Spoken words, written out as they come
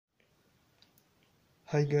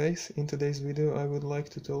Hi guys, in today's video I would like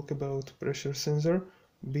to talk about pressure sensor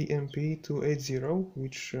BMP280,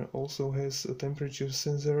 which also has a temperature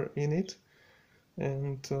sensor in it,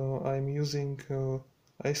 and I'm using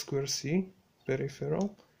I2C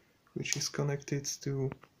peripheral, which is connected to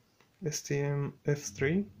STM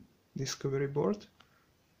F3 Discovery board,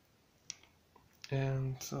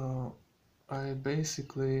 and I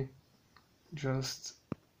basically just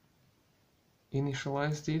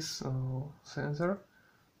initialize this sensor,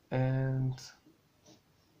 and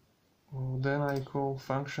then I call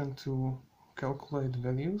function to calculate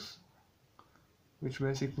values, which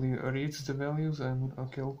basically reads the values and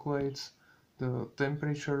calculates the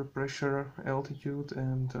temperature, pressure, altitude,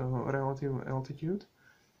 and relative altitude.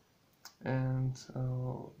 And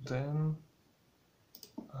then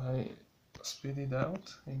I spit it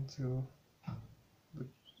out into the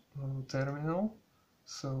terminal.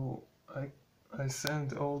 So I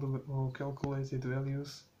send all the calculated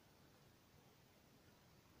values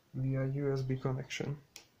via USB connection.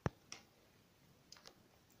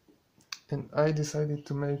 And I decided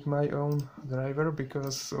to make my own driver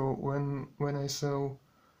because when I saw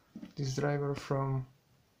this driver from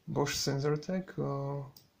Bosch SensorTech,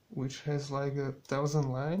 which has like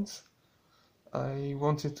 1,000 lines, I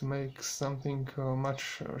wanted to make something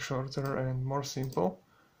much shorter and more simple.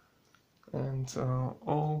 And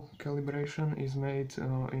all calibration is made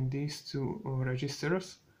in these two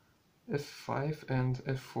registers, F5 and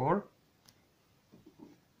F4,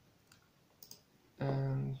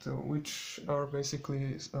 and which are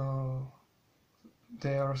basically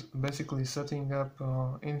they are basically setting up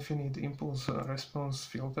infinite impulse response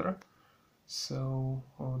filter. So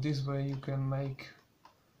this way you can make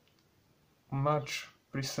much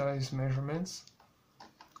precise measurements,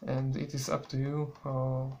 and it is up to you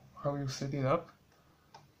how you set it up.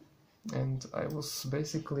 And I was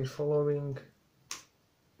basically following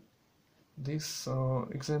this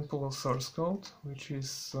example of source code, which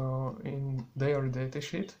is in their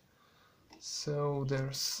datasheet. So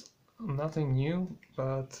there's nothing new,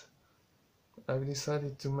 but I've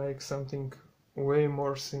decided to make something way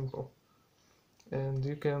more simple. And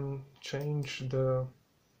you can change the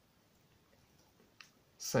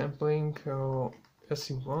sampling as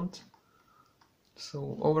you want.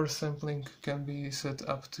 So oversampling can be set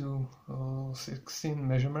up to 16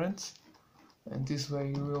 measurements, and this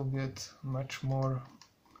way you will get much more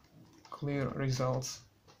clear results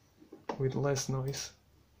with less noise.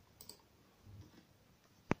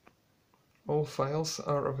 All files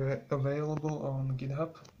are available on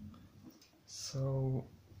GitHub, so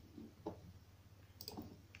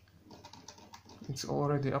it's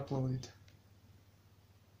already uploaded.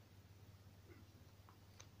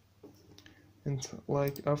 And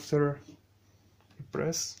like after you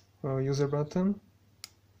press user button,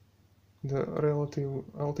 the relative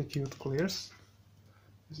altitude clears.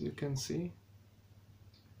 As you can see,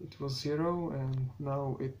 it was 0 and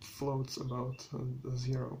now it floats about the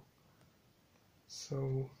 0.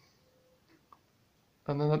 So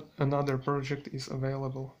another project is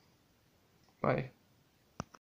available. Bye.